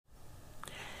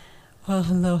Well,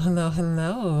 hello, hello,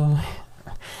 hello,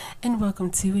 and welcome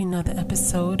to another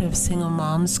episode of Single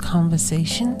Moms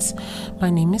Conversations. My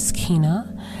name is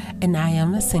Kina, and I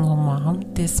am a single mom.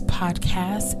 This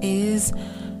podcast is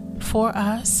for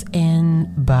us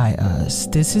and by us.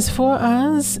 This is for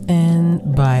us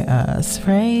and by us,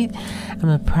 right? I'm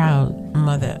a proud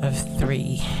mother of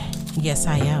 3. Yes,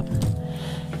 I am.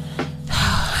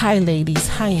 Hi, ladies.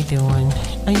 How you doing?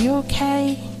 Are you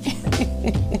okay?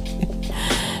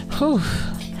 Whew.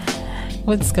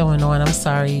 What's going on? I'm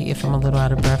sorry if I'm a little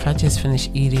out of breath. I just finished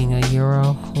eating a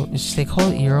gyro. They call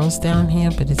it gyros down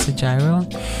here, but it's a gyro.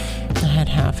 I had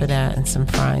half of that and some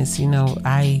fries.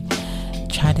 I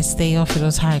try to stay off of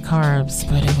those high carbs,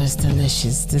 but it was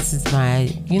delicious. This is my,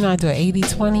 I do an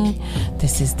 80-20.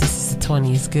 This is the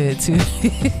 20. It's good too.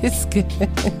 It's good.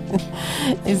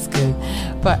 It's good.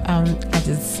 But I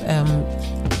just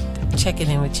checking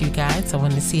in with you guys. I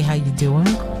want to see how you're doing.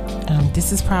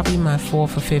 This is probably my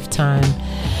 4th or 5th time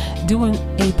doing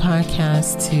a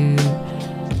podcast to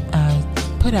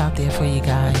put out there for you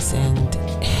guys. And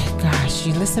gosh,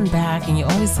 you listen back and you're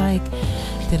always like,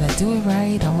 did I do it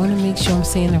right? I want to make sure I'm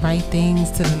saying the right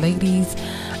things to the ladies.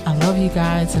 I love you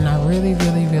guys, and I really,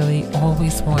 really, really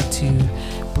always want to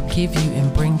give you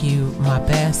and bring you my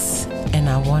best. And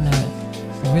I want to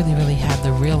really, really have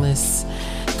the realest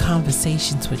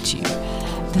conversations with you.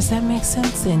 Does that make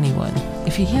sense to anyone?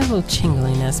 If you hear a little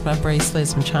chingling, that's my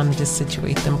bracelets. I'm trying to just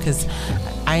situate them because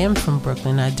I am from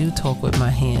Brooklyn. I do talk with my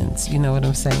hands. You know what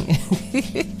I'm saying?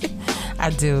 I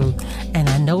do. And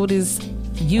I notice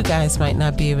you guys might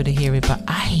not be able to hear it, but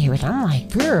I hear it. I'm like,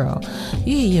 girl,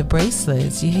 you hear your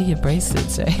bracelets. You hear your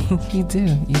bracelets, right? You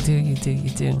do.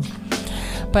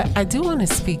 But I do want to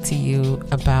speak to you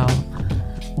about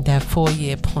that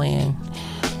 4-year plan.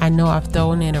 I know I've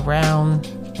thrown it around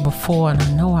before, and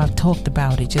I know I've talked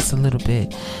about it just a little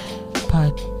bit, but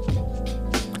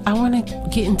I want to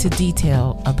get into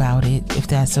detail about it, if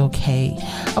that's okay.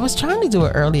 I was trying to do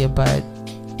it earlier, but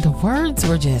the words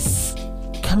were just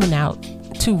coming out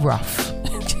too rough.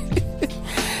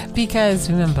 Because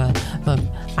remember, look,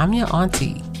 I'm your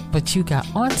auntie, but you got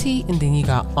auntie and then you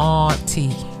got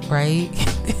auntie, right?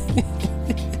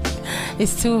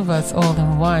 It's 2 of us all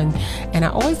in one. And I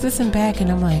always listen back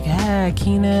and I'm like,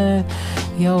 Kina,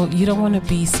 you don't want to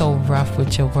be so rough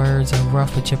with your words or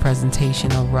rough with your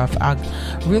presentation or rough. I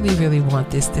really, really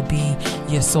want this to be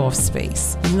your soft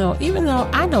space. Even though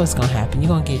I know it's going to happen, you're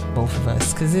going to get both of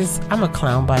us, because I'm a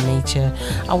clown by nature.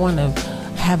 I want to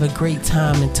have a great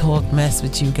time and talk mess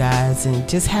with you guys and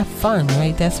just have fun,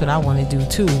 right? That's what I want to do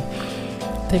too.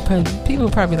 People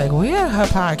probably like, where her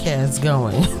podcast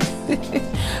going?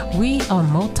 We are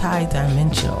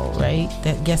multi-dimensional, right?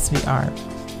 Yes, we are.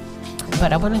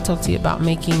 But I want to talk to you about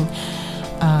making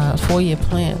a 4-year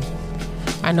plan.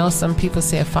 I know some people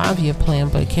say a 5-year plan,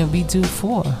 but can we do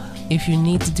 4? If you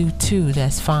need to do 2,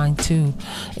 that's fine too.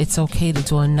 It's okay to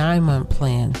do a 9-month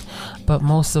plan. But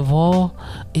most of all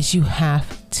is you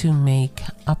have to make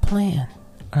a plan,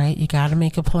 right? You got to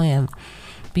make a plan.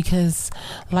 Because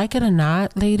like it or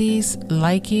not, ladies,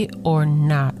 like it or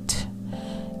not,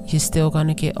 you're still going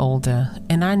to get older.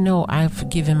 And I know I've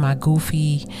given my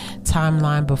goofy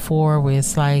timeline before where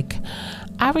it's like,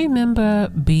 I remember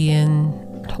being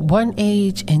one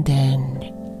age and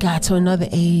then got to another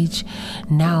age.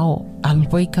 Now I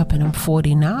wake up and I'm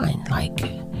 49. Like,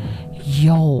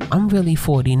 yo, I'm really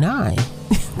 49.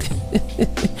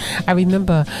 I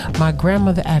remember my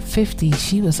grandmother at 50,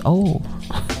 she was old.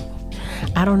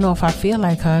 I don't know if I feel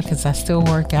like her because I still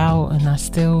work out and I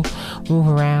still move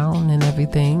around and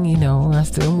everything, I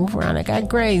still move around. I got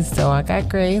grays though. I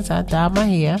dyed my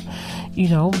hair,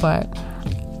 but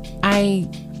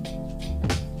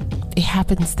it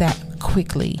happens that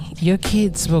quickly. Your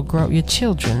kids will grow, your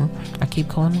children, I keep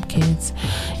calling them kids,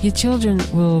 your children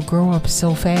will grow up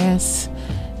so fast.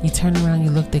 You turn around,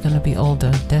 you look, they're going to be older.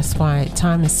 That's why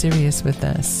time is serious with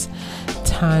us.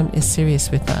 Time is serious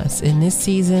with us. In this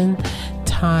season,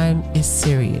 time is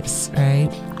serious, right?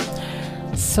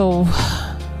 So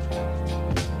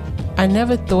I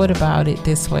never thought about it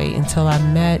this way until I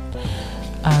met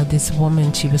this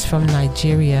woman. She was from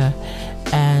Nigeria,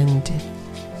 and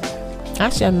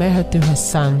actually I met her through her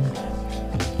son,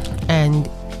 and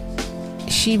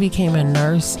she became a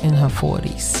nurse in her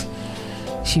 40s.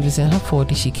 She was in her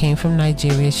 40s. She came from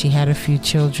Nigeria. She had a few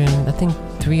children, I think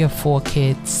 3 or 4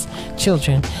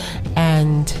 children,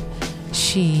 and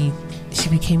she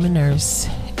became a nurse.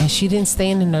 And she didn't stay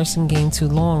in the nursing game too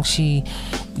long. She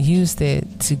used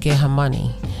it to get her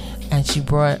money, and she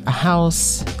brought a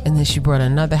house, and then she brought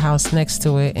another house next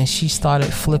to it, and she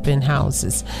started flipping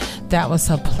houses. That was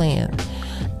her plan.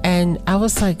 And I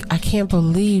was like, I can't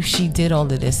believe she did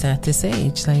all of this at this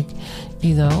age. Like,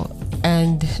 you know,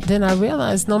 and then I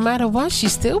realized no matter what, she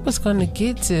still was going to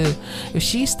get to, if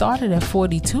she started at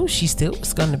 42, she still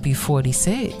was going to be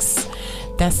 46.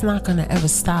 That's not going to ever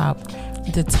stop.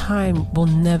 The time will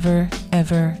never,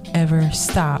 ever, ever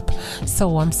stop.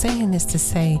 So I'm saying this to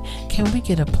say, can we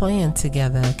get a plan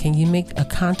together? Can you make a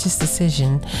conscious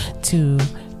decision to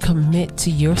commit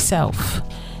to yourself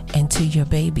and to your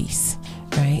babies?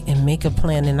 Right? And make a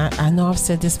plan. And I know I've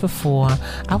said this before.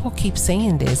 I will keep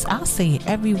saying this. I'll say it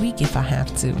every week if I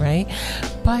have to, right?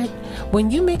 But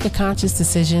when you make a conscious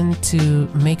decision to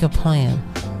make a plan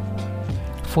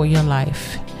for your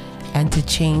life and to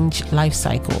change life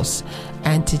cycles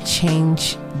and to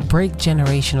break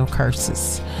generational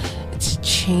curses, to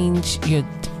change your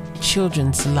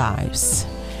children's lives,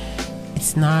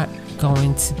 it's not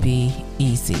going to be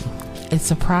easy. It's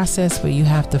a process where you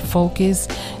have to focus.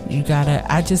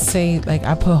 I just say, like,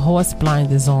 I put horse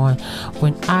blinders on.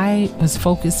 When I was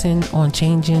focusing on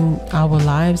changing our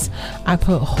lives, I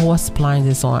put horse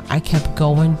blinders on. I kept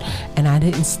going and I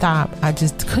didn't stop. I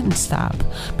just couldn't stop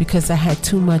because I had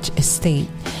too much estate.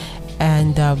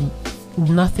 And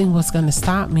nothing was going to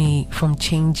stop me from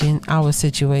changing our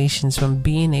situations, from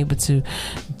being able to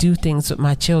do things with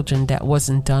my children that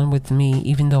wasn't done with me,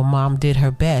 even though mom did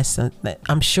her best.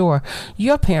 I'm sure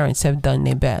your parents have done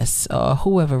their best, or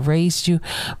whoever raised you,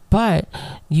 but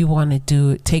you want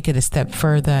to take it a step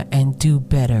further and do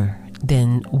better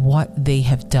than what they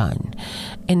have done.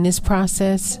 In this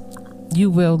process, you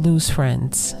will lose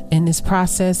friends. In this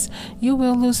process, you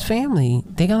will lose family.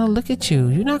 They're going to look at you.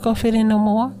 You're not going to fit in no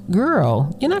more.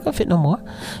 Girl, you're not going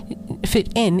to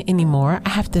fit in anymore. I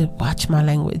have to watch my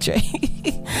language, right?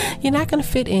 You're not going to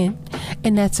fit in.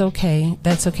 And that's okay.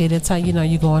 That's okay. That's how you know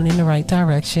you're going in the right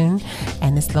direction.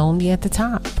 And it's lonely at the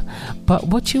top. But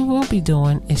what you will be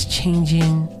doing is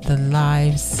changing the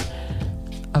lives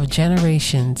of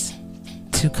generations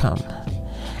to come.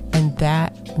 And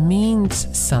that means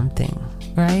something,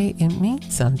 right? It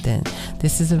means something.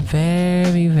 This is a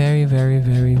very, very, very,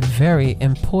 very, very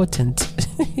important,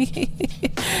 you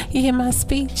hear my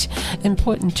speech?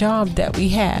 Important job that we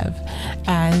have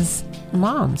as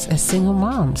moms, as single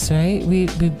moms, right? We're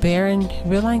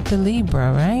like the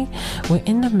Libra, right? We're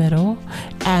in the middle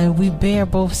and we bear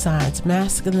both sides,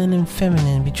 masculine and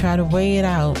feminine. We try to weigh it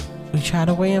out. We try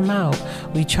to weigh them out.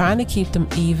 We try to keep them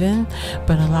even,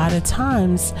 but a lot of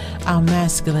times our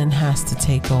masculine has to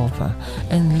take over.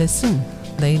 And listen,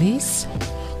 ladies,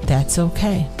 that's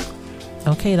okay.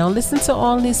 Okay, don't listen to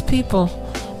all these people.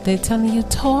 They're telling you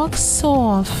talk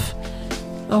soft.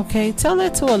 Okay, tell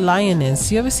that to a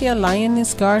lioness. You ever see a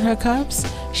lioness guard her cubs?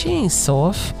 She ain't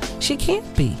soft. She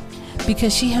can't be,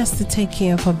 because she has to take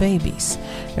care of her babies,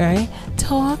 right?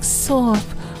 Talk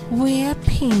soft. Wear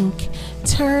pink.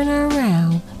 Turn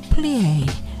around, play.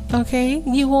 Okay,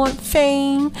 you want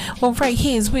fame? Well, right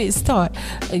here is where it start.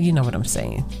 You know what I'm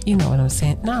saying.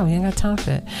 No, we ain't got time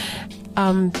for it.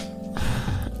 I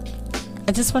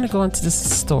just want to go into this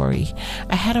story.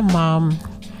 I had a mom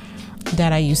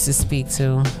that I used to speak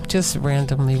to, just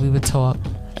randomly. We would talk,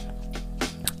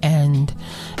 and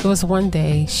it was one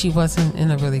day she wasn't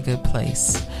in a really good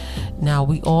place. Now,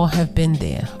 we all have been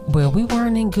there where we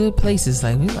weren't in good places.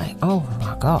 Like, we like, oh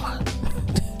my God.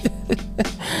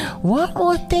 One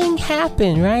more thing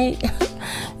happened, right?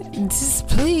 Just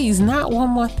please, not one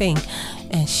more thing.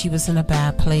 And she was in a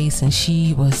bad place and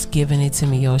she was giving it to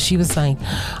me. Or she was like,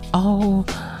 oh,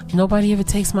 nobody ever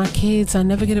takes my kids. I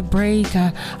never get a break.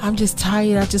 I'm just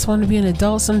tired. I just want to be an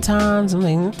adult sometimes.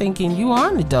 I'm thinking, you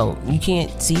are an adult. You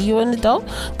can't see you're an adult?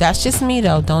 That's just me,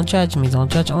 though. Don't judge me.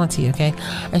 Don't judge Auntie, okay?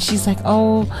 And she's like,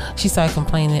 she started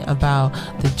complaining about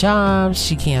the job.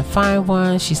 She can't find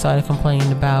one. She started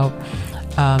complaining about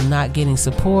not getting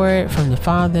support from the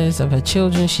fathers of her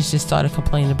children. She just started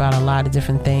complaining about a lot of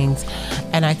different things.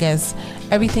 And I guess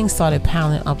everything started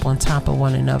piling up on top of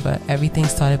one another.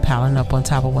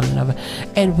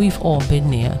 And we've all been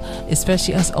there,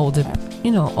 especially us older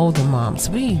moms.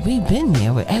 We've been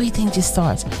there where everything just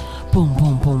starts boom,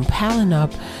 boom, boom, piling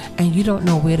up, and you don't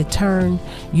know where to turn.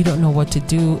 You don't know what to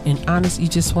do. And honestly, you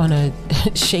just want to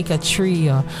shake a tree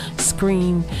or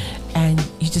scream, and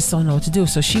you just don't know what to do.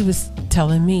 So she was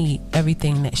telling me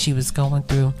everything that she was going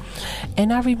through.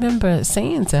 And I remember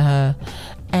saying to her,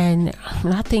 and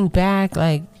I think back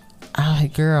like,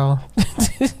 girl,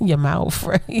 your mouth,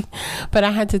 right? But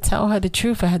I had to tell her the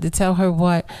truth. I had to tell her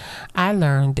what I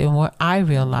learned and what I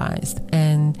realized.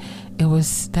 And it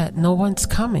was that no one's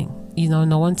coming.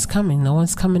 No one's coming. No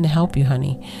one's coming to help you,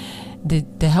 honey.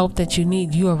 The help that you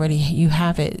need, you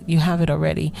have it. You have it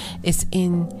already. It's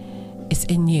in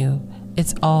you.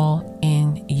 It's all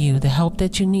in you. The help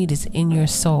that you need is in your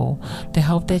soul. The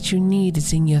help that you need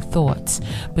is in your thoughts.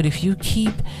 But if you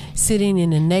keep sitting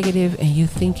in the negative and you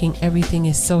thinking everything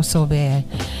is so bad,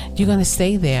 you're going to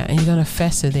stay there and you're going to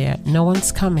fester there. No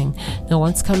one's coming. No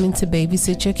one's coming to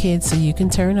babysit your kids so you can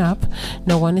turn up.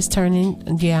 No one is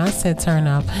turning. Yeah, I said turn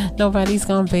up. Nobody's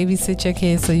going to babysit your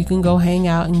kids so you can go hang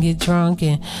out and get drunk.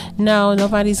 And no,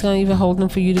 nobody's going to even hold them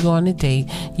for you to go on a date.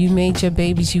 You made your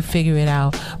babies. You figure it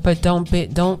out. But don't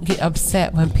get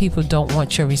upset when people don't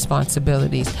want your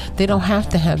responsibilities. They don't have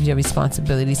to have your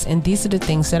responsibilities. And these are the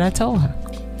things that I told her.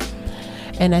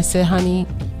 And I said, honey,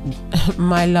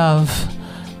 my love,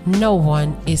 no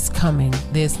one is coming.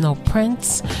 There's no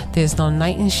prince. There's no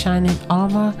knight in shining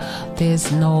armor.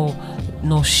 There's no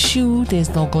shoe. There's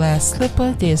no glass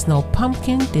slipper. There's no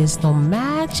pumpkin. There's no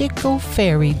magical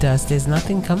fairy dust. There's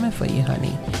nothing coming for you,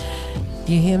 honey.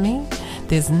 You hear me?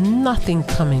 There's nothing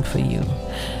coming for you.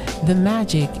 The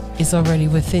magic is already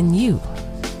within you,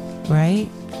 right?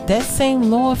 That same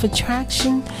law of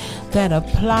attraction that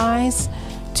applies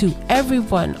to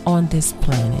everyone on this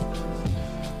planet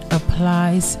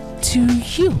applies to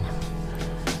you.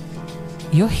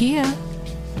 You're here.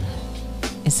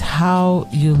 It's how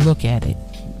you look at it.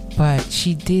 But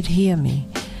she did hear me.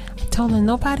 I told her,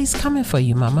 nobody's coming for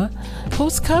you, mama.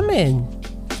 Who's coming?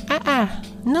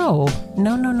 No.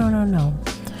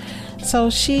 So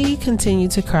she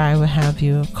continued to cry, what have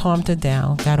you, calmed her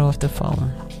down, got off the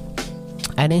phone.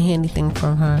 I didn't hear anything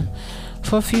from her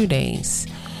for a few days.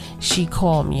 She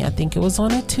called me, I think it was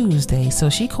on a Tuesday. So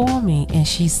she called me and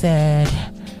she said,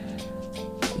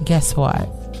 guess what?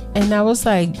 And I was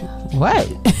like, what?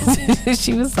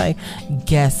 She was like,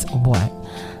 guess what?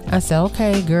 I said,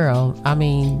 okay, girl. I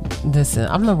mean, listen,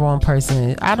 I'm the wrong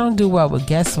person. I don't do well with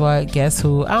guess what, guess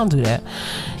who. I don't do that.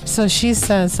 So she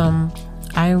says,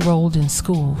 I enrolled in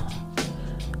school.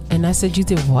 And I said, you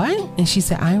did what? And she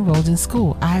said, I enrolled in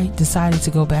school. I decided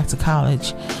to go back to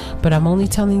college, but I'm only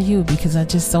telling you because I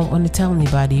just don't want to tell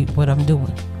anybody what I'm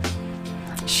doing.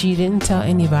 She didn't tell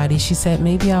anybody. She said,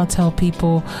 maybe I'll tell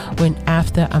people when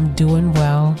after I'm doing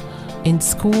well in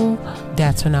school,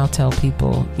 that's when I'll tell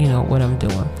people, what I'm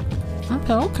doing.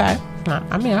 Okay.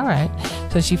 I mean, all right.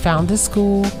 So she found the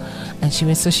school and she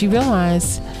went, so she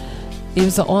realized it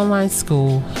was an online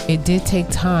school. It did take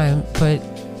time, but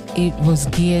it was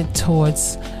geared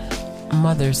towards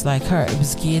mothers like her. It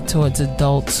was geared towards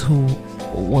adults who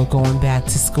were going back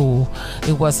to school.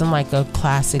 It wasn't like a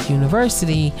classic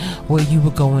university where you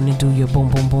were going to do your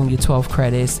boom, your 12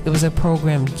 credits. It was a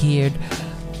program geared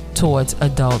towards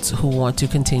adults who want to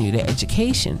continue their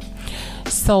education.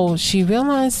 So she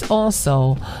realized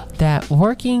also that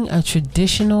working a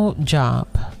traditional job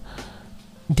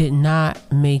did not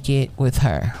make it with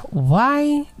her.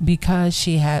 Why? Because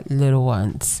she had little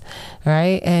ones,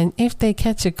 right? And if they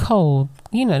catch a cold,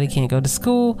 they can't go to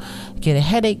school, get a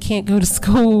headache, can't go to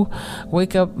school,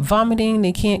 wake up vomiting,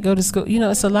 they can't go to school.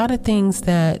 It's a lot of things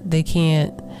that they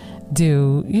can't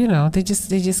do. They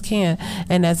just can't.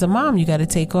 And as a mom, you got to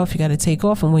take off.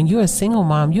 And when you're a single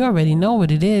mom, you already know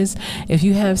what it is. If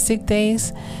you have sick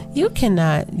days, you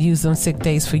cannot use them sick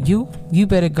days for you. You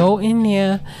better go in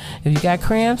there. If you got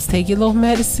cramps, take your little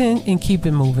medicine and keep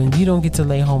it moving. You don't get to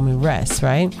lay home and rest,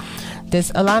 right?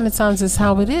 There's a lot of times it's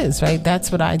how it is, right?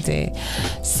 That's what I did.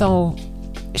 So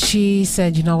she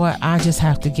said, you know what? I just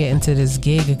have to get into this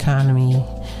gig economy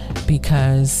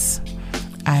because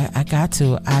I got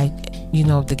to.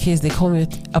 The kids, they call me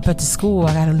up at the school.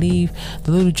 I got to leave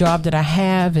the little job that I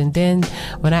have. And then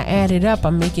when I add it up,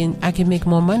 I can make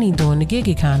more money doing the gig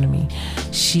economy.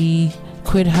 She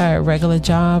quit her regular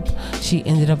job. She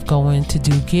ended up going to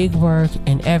do gig work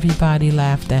and everybody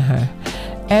laughed at her.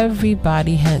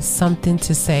 Everybody had something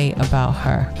to say about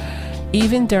her.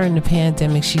 Even during the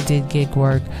pandemic, she did gig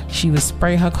work. She would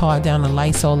spray her car down a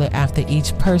Lysol after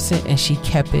each person and she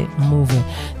kept it moving.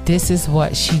 This is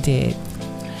what she did.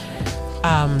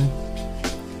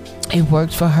 It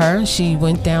worked for her. She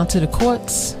went down to the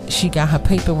courts. She got her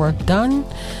paperwork done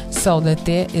so that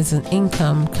there is an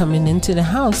income coming into the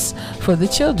house for the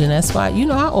children. That's why,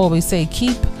 I always say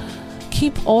keep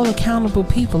all accountable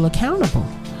people accountable.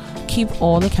 Keep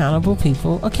all accountable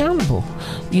people accountable,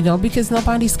 because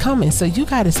nobody's coming. So you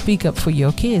got to speak up for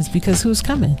your kids because who's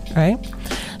coming, right?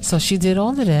 So she did all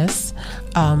of this.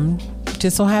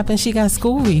 Just so happens she got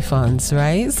school refunds,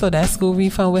 right? So that school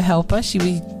refund would help her. She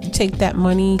would take that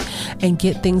money and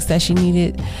get things that she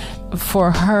needed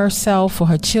for herself, for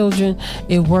her children.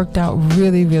 It worked out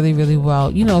really, really, really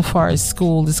well. As far as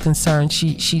school is concerned,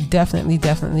 she definitely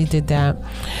did that.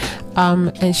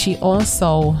 And she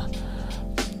also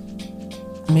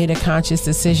made a conscious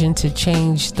decision to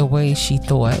change the way she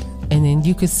thought. And then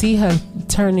you could see her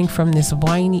turning from this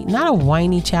whiny, not a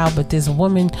whiny child, but this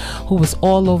woman who was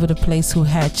all over the place, who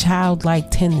had childlike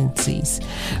tendencies,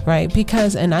 right?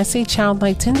 Because, and I say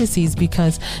childlike tendencies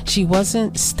because she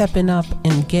wasn't stepping up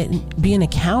and being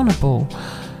accountable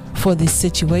for this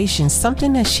situation,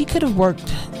 something that she could have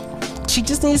worked. She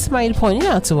just needed somebody to point it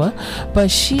out to her, but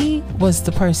she was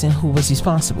the person who was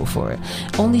responsible for it.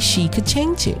 Only she could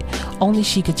change it. Only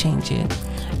she could change it.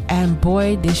 And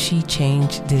boy, did she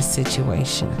change this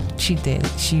situation. She did.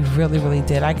 She really, really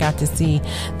did. I got to see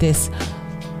this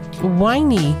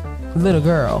whiny little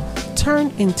girl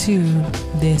turn into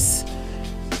this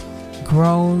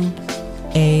grown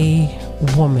A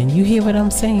woman. You hear what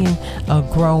I'm saying? A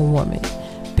grown woman.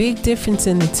 Big difference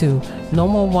in the two. No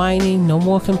more whining, no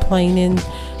more complaining.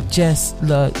 Just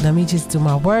look, let me just do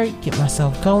my work, get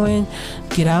myself going,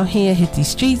 get out here, hit these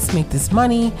streets, make this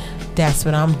money. That's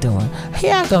what I'm doing.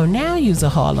 Here I go. Now you's a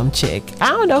Harlem chick. I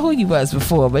don't know who you was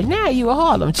before, but now you a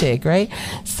Harlem chick, right?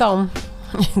 So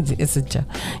it's a joke.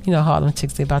 You know, Harlem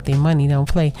chicks, they about their money, don't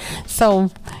play. So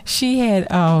she had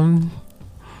called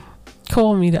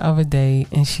me the other day,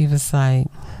 and she was like,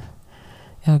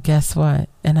 yo, guess what?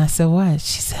 And I said, what?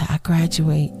 She said, I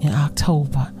graduate in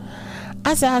October.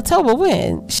 I said, October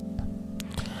when?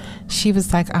 She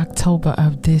was like, October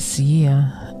of this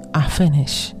year, I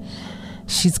finish.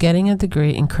 She's getting a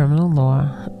degree in criminal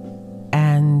law.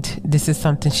 And this is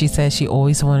something she said she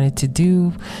always wanted to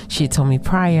do. She had told me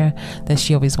prior that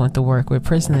she always wanted to work with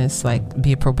prisoners, like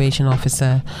be a probation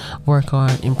officer, work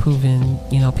on improving,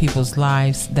 people's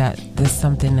lives. That's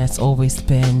something that's always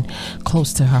been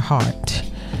close to her heart.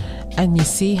 And you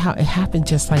see how it happened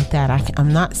just like that.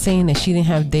 I'm not saying that she didn't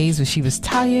have days where she was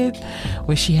tired,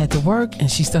 where she had to work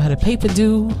and she still had a paper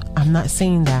due. I'm not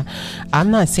saying that.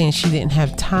 I'm not saying she didn't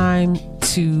have time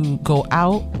to go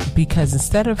out, because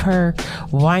instead of her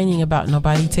whining about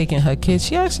nobody taking her kids,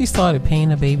 she actually started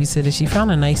paying a babysitter. She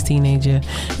found a nice teenager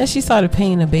and she started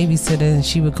paying a babysitter, and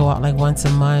she would go out like once a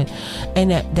month,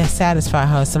 and that satisfied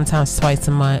her, sometimes twice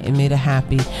a month. It made her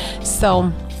happy.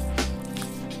 So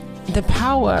the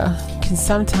power can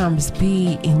sometimes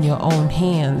be in your own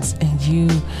hands, and you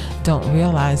don't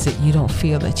realize it. You don't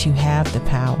feel that you have the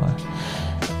power.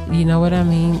 You know what I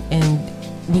mean? And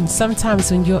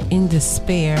sometimes when you're in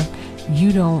despair,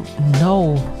 you don't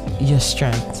know your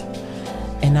strength.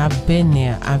 And I've been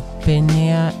there,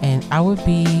 and I would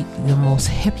be the most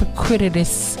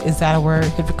hypocritious, is that a word?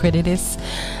 Hypocritious?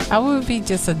 I would be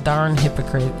just a darn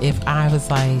hypocrite if I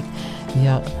was like,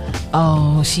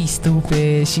 oh, she's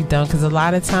stupid, she dumb. Because a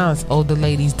lot of times older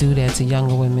ladies do that to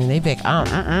younger women. They be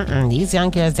like, these young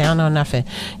girls, they don't know nothing.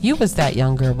 You was that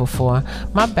young girl before.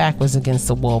 My back was against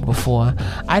the wall before.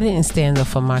 I didn't stand up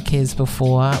for my kids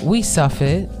before. We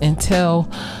suffered until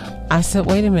I said,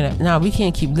 wait a minute, now we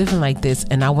can't keep living like this.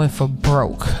 And I went for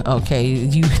broke. Okay,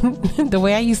 the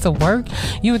way I used to work,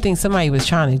 you would think somebody was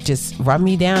trying to just run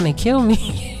me down and kill me.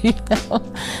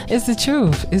 It's the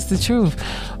truth. It's the truth.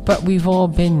 But we've all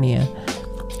been there.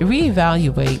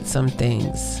 Reevaluate some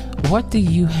things. What do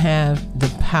you have the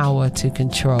power to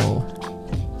control?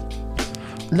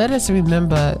 Let us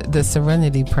remember the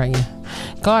serenity prayer.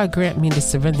 God grant me the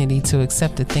serenity to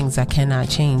accept the things I cannot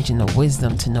change, and the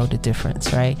wisdom to know the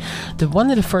difference, right?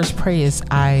 One of the first prayers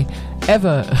I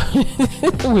ever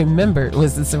remembered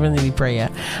was the serenity prayer.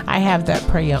 I have that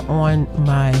prayer on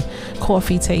my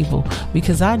coffee table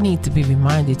because I need to be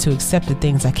reminded to accept the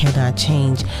things I cannot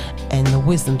change, and the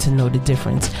wisdom to know the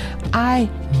difference. I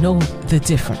know the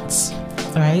difference,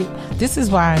 right? This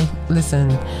is why,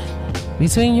 listen,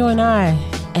 between you and I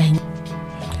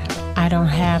don't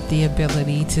have the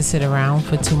ability to sit around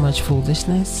for too much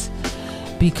foolishness,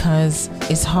 because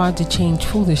it's hard to change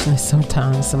foolishness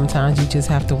sometimes. Sometimes you just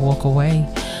have to walk away.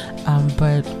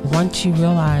 But once you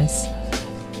realize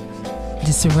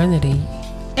the serenity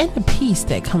and the peace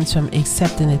that comes from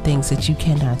accepting the things that you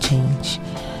cannot change,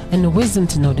 and the wisdom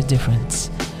to know the difference,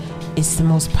 it's the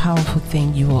most powerful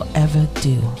thing you will ever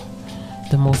do.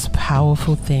 The most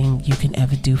powerful thing you can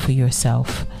ever do for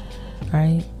yourself.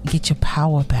 Right? Get your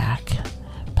power back.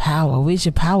 Power. Where's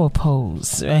your power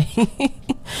pose? Right?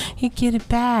 You get it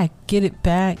back. Get it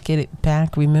back. Get it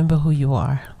back. Remember who you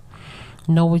are.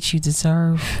 Know what you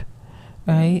deserve.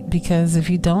 Right? Because if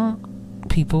you don't,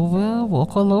 people will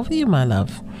walk all over you, my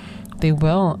love. They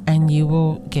will. And you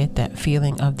will get that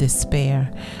feeling of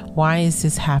despair. Why is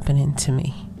this happening to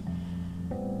me?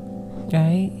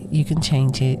 Right? You can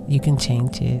change it. You can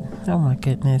change it. Oh my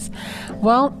goodness.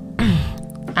 Well,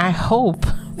 I hope,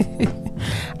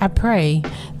 I pray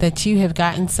that you have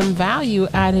gotten some value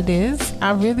out of this.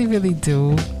 I really, really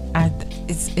do.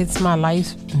 It's my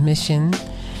life mission,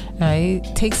 right?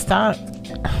 Take stock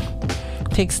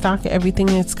take stock of everything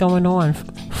that's going on.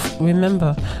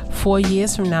 Remember, 4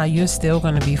 years from now, you're still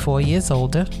going to be 4 years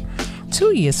older.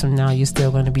 2 years from now, you're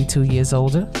still going to be 2 years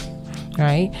older,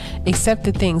 right? Except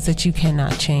the things that you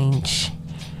cannot change,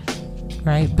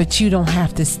 right? But you don't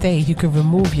have to stay. You can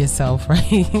remove yourself,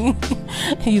 right?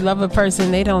 You love a person,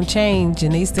 they don't change,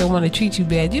 and they still want to treat you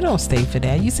bad. You don't stay for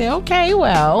that. You say, okay,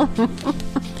 well,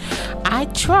 I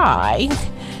tried.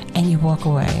 And you walk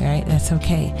away, right? That's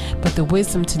okay. But the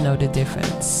wisdom to know the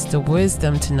difference. The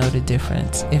wisdom to know the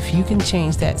difference. If you can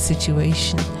change that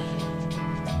situation,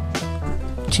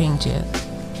 change it.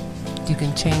 You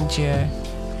can change your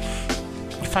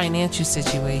financial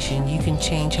situation. You can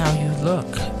change how you look.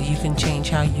 You can change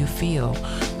how you feel.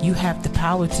 You have the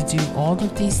power to do all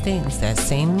of these things. That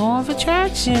same law of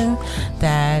attraction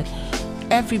that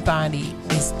everybody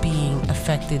is being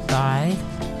affected by,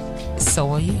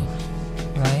 so are you.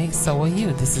 Right? So are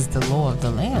you. This is the law of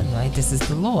the land, right? This is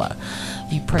the law.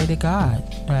 You pray to God,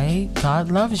 right?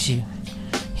 God loves you.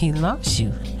 He loves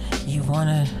you. You want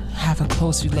to have a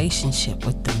close relationship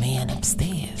with the man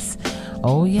upstairs.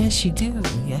 Oh, yes, you do.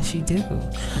 Yes, you do.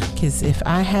 Because if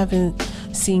I haven't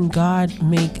seen God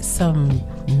make some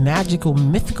magical,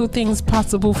 mythical things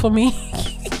possible for me,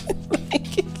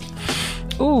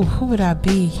 ooh, who would I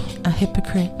be? A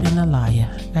hypocrite and a liar,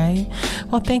 right?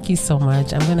 Well, thank you so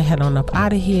much. I'm going to head on up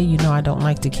out of here. You know I don't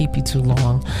like to keep you too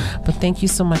long. But thank you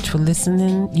so much for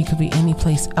listening. You could be any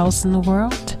place else in the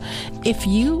world. If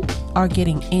you are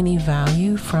getting any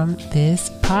value from this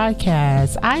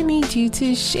podcast, I need you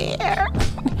to share.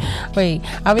 Wait,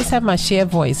 I always have my share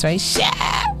voice, right? Share!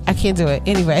 I can't do it.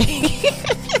 Anyway.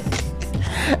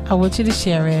 I want you to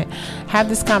share it. Have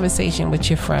this conversation with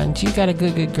your friends. You got a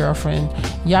good girlfriend.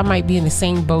 Y'all might be in the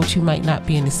same boat. You might not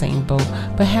be in the same boat.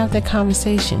 But have that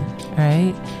conversation,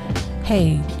 right?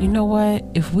 Hey, you know what?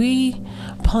 If we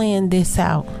plan this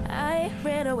out,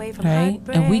 right?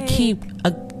 And we keep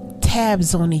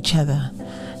tabs on each other.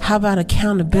 How about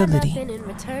accountability,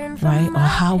 right? Or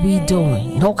how we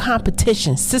doing? No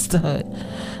competition, sisterhood,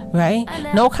 right?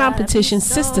 No competition,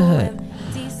 sisterhood.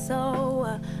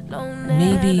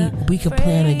 Maybe we could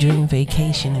plan a dream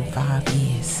vacation in 5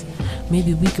 years.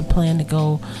 Maybe we could plan to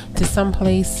go to some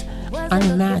place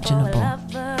unimaginable.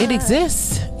 It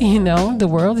exists, you know. The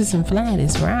world isn't flat,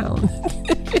 it's round.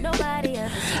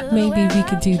 Maybe we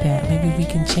could do that. Maybe we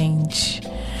can change,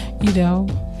 you know,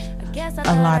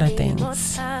 a lot of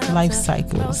things. Life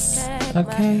cycles,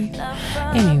 okay?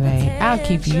 Anyway, I'll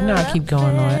keep you. You know I'll keep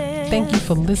going on. Thank you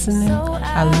for listening.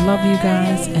 I love you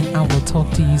guys, and I will talk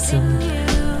to you soon.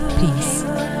 Peace.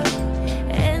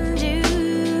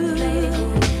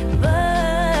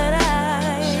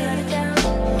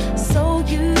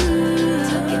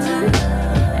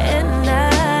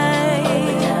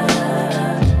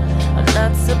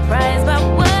 Surprised by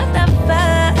what I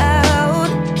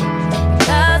found,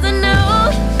 'cause I know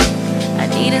I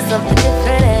needed something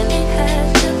different, and it had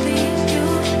to be you.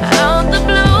 Out the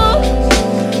blue,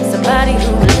 somebody who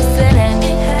would listen, and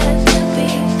it had to be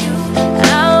you.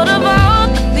 Out of all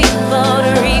the people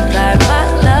to reply, my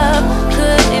love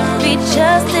couldn't be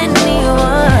just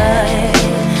anyone.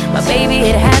 My baby,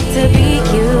 it had to be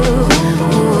you.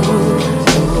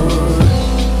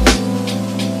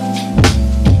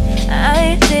 I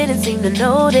didn't seem to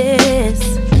notice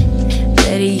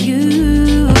that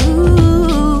you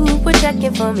were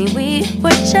checking for me. We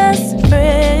were just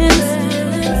friends,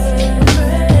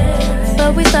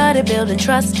 but we started building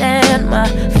trust, and my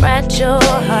fragile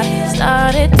heart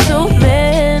started to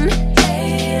mend.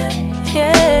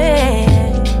 Yeah,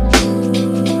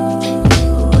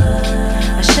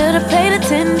 I should have paid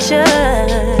attention.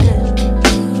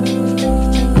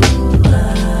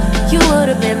 You would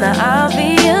have been the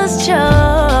obvious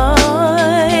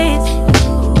choice,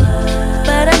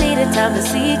 but I needed time to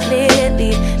see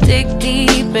clearly, dig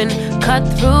deep and cut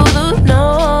through the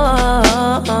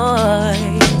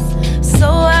noise. So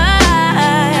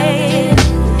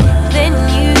then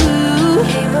you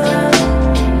came around,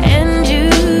 and you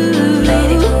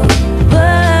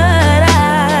what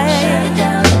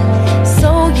so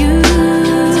you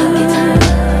took your time,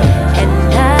 and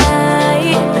I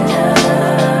opened up.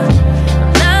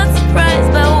 I'm not surprised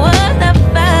by what I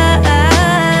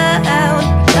found,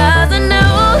 'cause I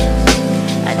know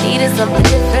I needed something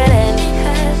different.